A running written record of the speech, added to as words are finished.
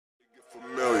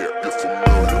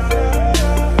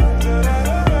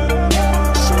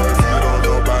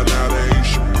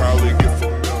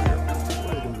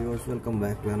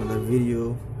back to another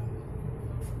video.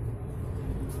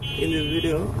 In this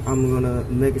video I'm gonna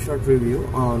make a short review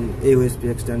on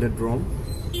AOSP extended ROM,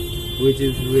 which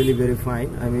is really very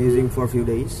fine. I'm using for a few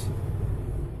days,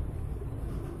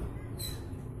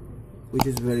 which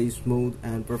is very smooth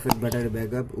and perfect battery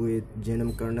backup with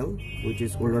Gsi kernel, which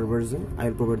is older version.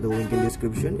 I'll provide the link in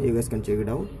description, you guys can check it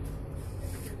out.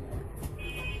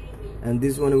 And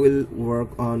this one will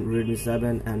work on Redmi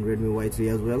 7 and Redmi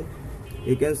Y3 as well.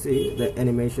 You can see the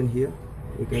animation here.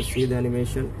 You can see the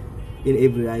animation. In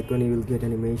every icon you will get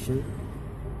animation.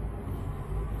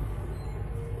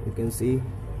 You can see.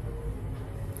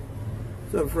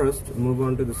 So first move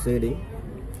on to the setting.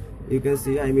 You can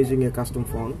see I'm using a custom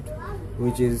font,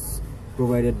 which is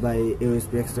provided by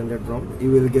AOSP extended ROM.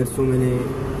 You will get so many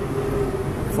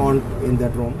font in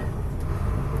that ROM.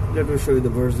 Let me show you the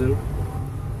version.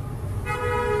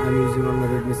 I'm using on my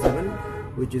Redmi 7,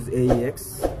 which is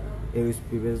AEX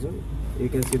AOSP version. You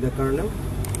can see the kernel,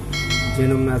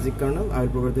 Gsi Magic kernel. I will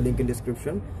provide the link in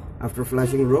description. After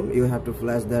flashing ROM, you have to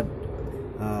flash that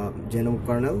Gsi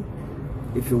kernel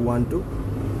if you want to.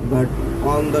 But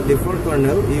on the default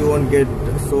kernel, you won't get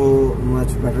so much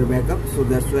battery backup. So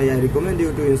that's why I recommend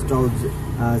you to install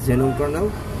Gsi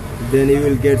kernel. Then you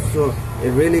will get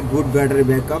a really good battery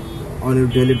backup on your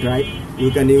daily drive. You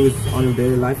can use on your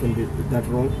daily life in that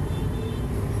ROM.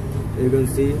 You can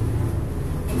see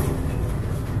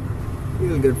you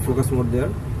will get focus mode there.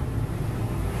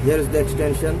 Here is the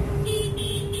extension,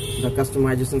 the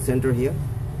customization center here.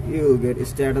 You will get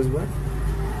status bar.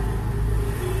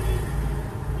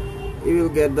 You will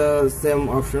get the same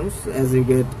options as you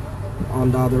get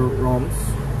on the other ROMs.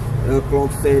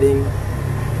 Clock setting,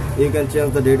 you can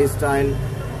change the date style,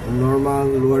 normal,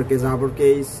 lowercase,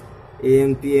 uppercase,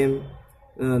 AM, PM,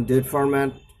 date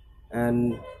format,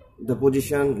 and the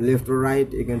position left or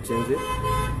right, you can change it.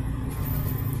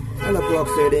 And the clock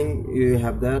setting, you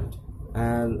have that.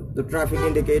 And the traffic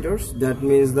indicators, that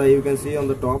means that you can see on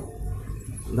the top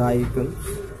the icons,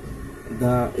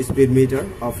 the speed meter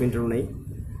of internet.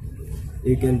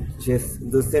 You can just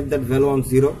set that value on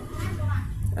 0,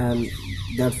 and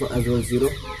that's as well 0.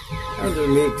 And the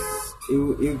mix,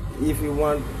 if you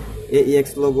want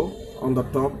AEX logo on the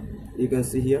top, you can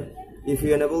see here. If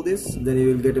you enable this, then you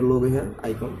will get a logo here,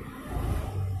 icon,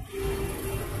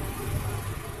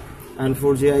 and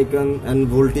 4G icon and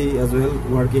VoLTE as well,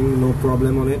 working, no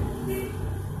problem on it.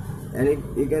 And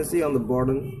you can see on the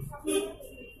bottom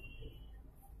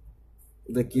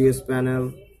the QS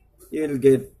panel. You will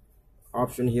get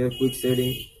option here, quick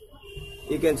setting.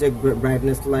 You can check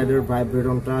brightness slider, vibrate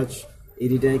on touch,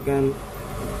 edit icon,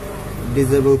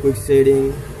 disable quick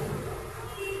setting,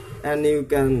 and you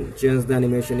can change the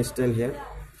animation style here.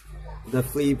 The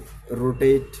flip,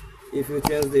 rotate, if you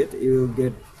change it, you will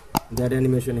get that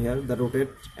animation here, the rotate.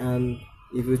 And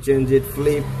if you change it,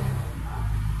 flip,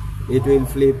 it will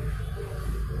flip,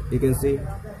 you can see.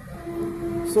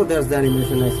 So that's the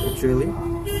animation actually.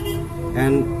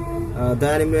 And the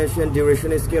animation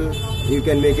duration scale, you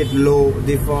can make it low,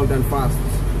 default, and fast.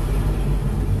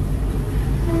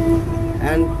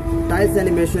 And tiles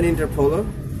animation interpolar,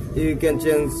 you can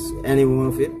change any one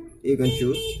of it. You can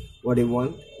choose what you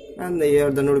want. And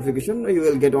here the notification, you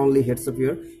will get only heads up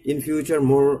here. In future,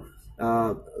 more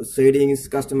settings,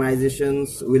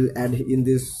 customizations will add in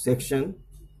this section.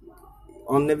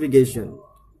 On navigation,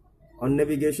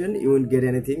 you won't get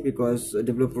anything because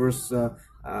developers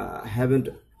haven't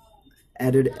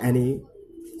added any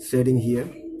setting here.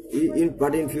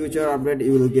 But in future update,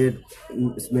 you will get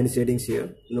many settings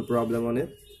here, no problem on it.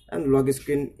 And lock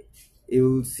screen,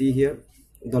 you will see here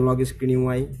the lock screen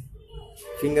UI,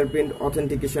 fingerprint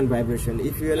authentication vibration.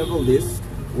 If you enable this,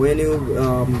 when you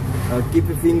keep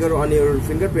a finger on your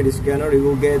fingerprint scanner, you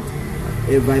will get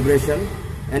a vibration.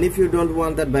 And if you don't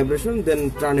want that vibration,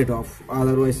 then turn it off.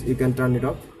 Otherwise you can turn it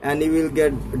off. And you will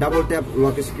get double tap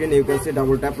lock screen. You can see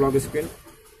double tap lock screen.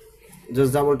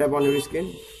 Just double tap on your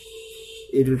screen,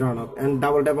 it will turn off, and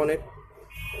double tap on it,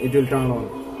 it will turn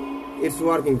on. It's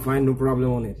working fine, no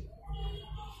problem on it.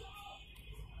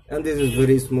 And this is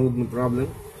very smooth, no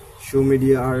problem. Show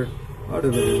media art,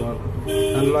 whatever you want.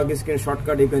 And lock screen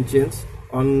shortcut you can change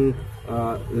on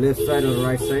left side or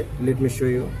right side. Let me show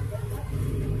you.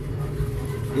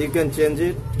 You can change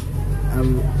it,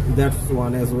 and that's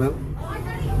one as well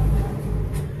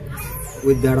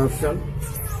with that option.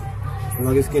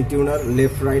 Lock screen tuner,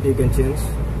 left right you can change.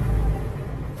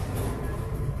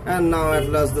 And now at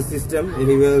last the system,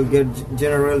 you will get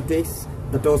general text,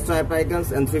 the touch swipe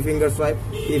icons, and 3-finger swipe.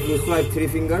 If you swipe 3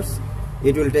 fingers,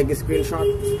 it will take a screenshot.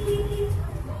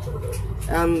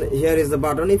 And here is the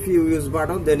button. If you use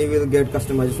button, then you will get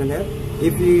customization here.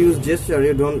 If you use gesture,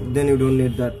 you don't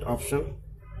need that option.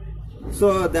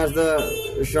 So that's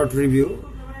the short review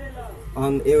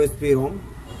on AOSP ROM.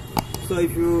 So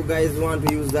if you guys want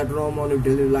to use that ROM on your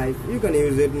daily life, you can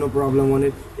use it, no problem on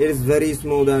it. It is very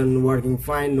smooth and working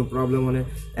fine, no problem on it.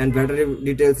 And battery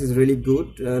details is really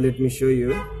good. Let me show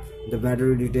you the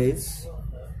battery details.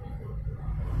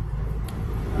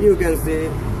 You can see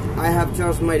I have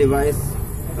charged my device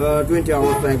 20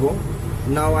 hours ago.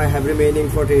 Now I have remaining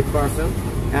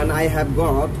 48%, and I have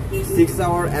got 6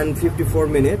 hours and 54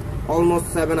 minutes,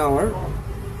 almost 7 hours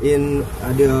in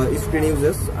the screen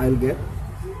uses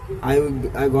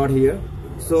I got here.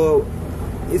 So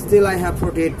still I have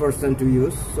 48% to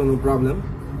use, so no problem.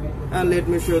 And let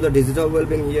me show the digital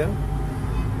well-being here.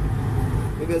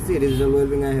 You can see digital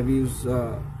well-being. I have used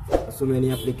so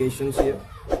many applications here.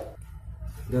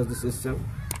 That's the system.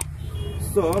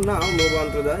 So now move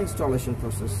on to the installation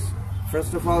process.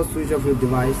 First of all, switch off your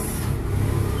device,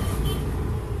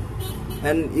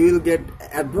 and you will get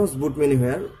advanced boot menu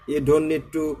here. You don't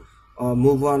need to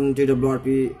move on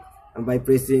TWRP by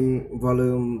pressing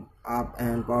volume up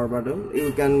and power button.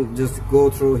 You can just go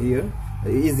through here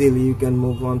easily. You can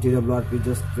move on TWRP,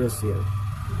 just press here.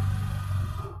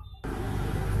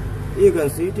 You can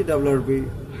see TWRP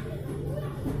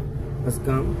has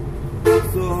come.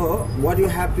 So what you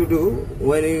have to do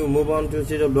when you move on to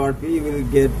TWRP, you will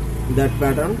get that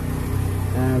pattern,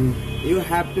 and you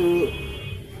have to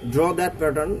draw that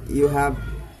pattern. You have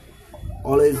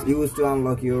always used to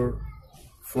unlock your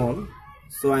phone.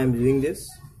 So I am doing this.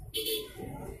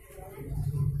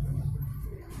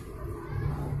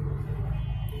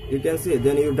 You can see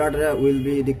then your data will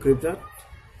be decrypted.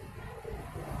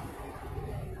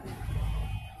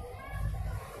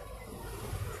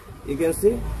 You can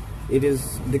see it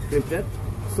is decrypted,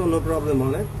 so no problem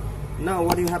on it. Now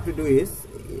what you have to do is,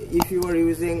 if you are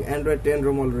using Android 10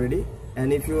 ROM already,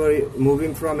 and if you are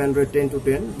moving from Android 10 to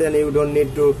 10, then you don't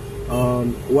need to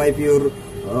wipe your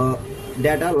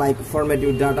data, like format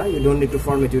your data. You don't need to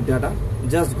format your data.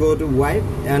 Just go to wipe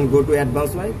and go to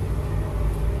advanced wipe,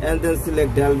 and then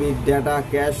select Dolby data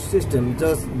cache system.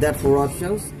 Just that 4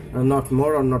 options, not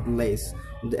more or not less,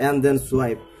 and then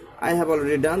swipe. I have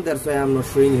already done, that's why I'm not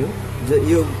showing you.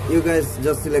 You guys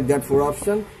just select that 4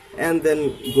 option, and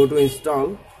then go to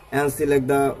install and select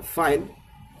the file.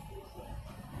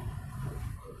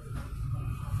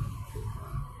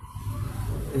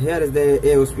 Here is the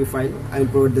AOSP file. I will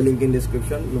provide the link in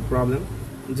description, no problem.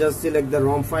 Just select the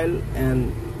ROM file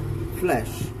and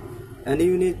flash, and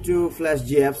you need to flash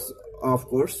GFs, of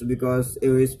course, because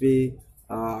AOSP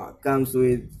comes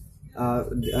with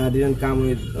didn't come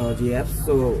with GFs,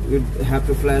 so you have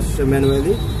to flash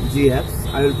manually GFs.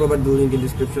 I will provide the link in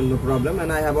description, no problem.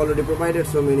 And I have already provided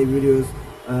so many videos.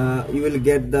 You will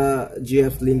get the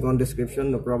GFs link on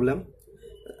description, no problem.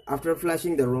 After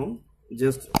flashing the ROM,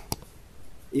 just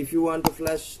if you want to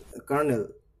flash kernel,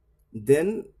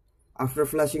 then after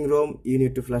flashing ROM you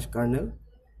need to flash kernel.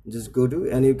 Just go to,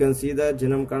 and you can see the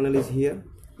genome kernel is here.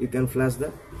 You can flash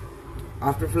that.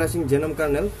 After flashing genome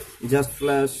kernel, just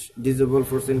flash disable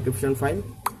force encryption file,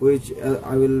 which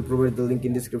I will provide the link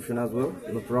in description as well,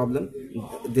 no problem.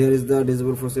 There is the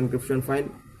disable force encryption file.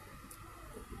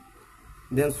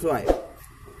 Then swipe.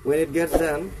 When it gets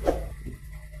done,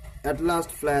 at last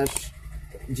flash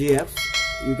GFs.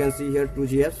 You can see here 2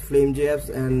 GFs, flame GFs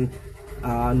and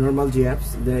normal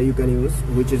GFs that you can use,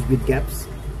 which is with caps.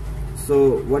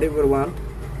 So whatever you want,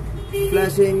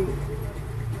 flashing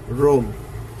ROM,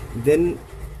 then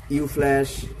you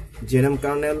flash genome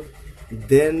kernel,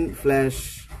 then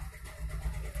flash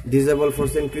disable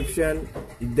force encryption,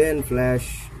 then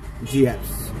flash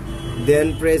GFs,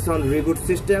 then press on reboot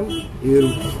system. Your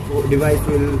device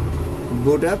will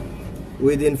boot up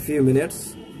within few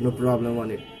minutes, no problem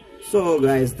on it. So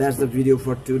guys, that's the video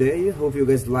for today. Hope you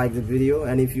guys like the video,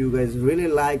 and if you guys really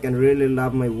like and really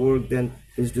love my work, then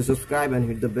please do subscribe and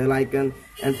hit the bell icon,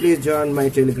 and please join my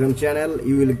Telegram channel.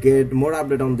 You will get more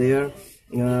update on there.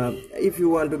 If you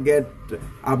want to get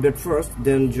update first,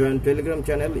 then join Telegram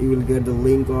channel. You will get the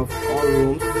link of all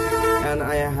rooms, and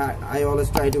I always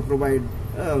try to provide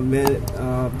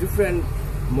different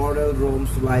model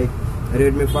ROMs like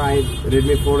Redmi 5,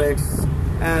 Redmi 4X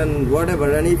and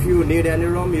whatever. And if you need any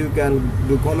ROM, you can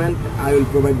do comment. I will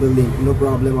provide the link, no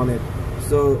problem on it.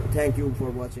 So thank you for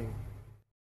watching.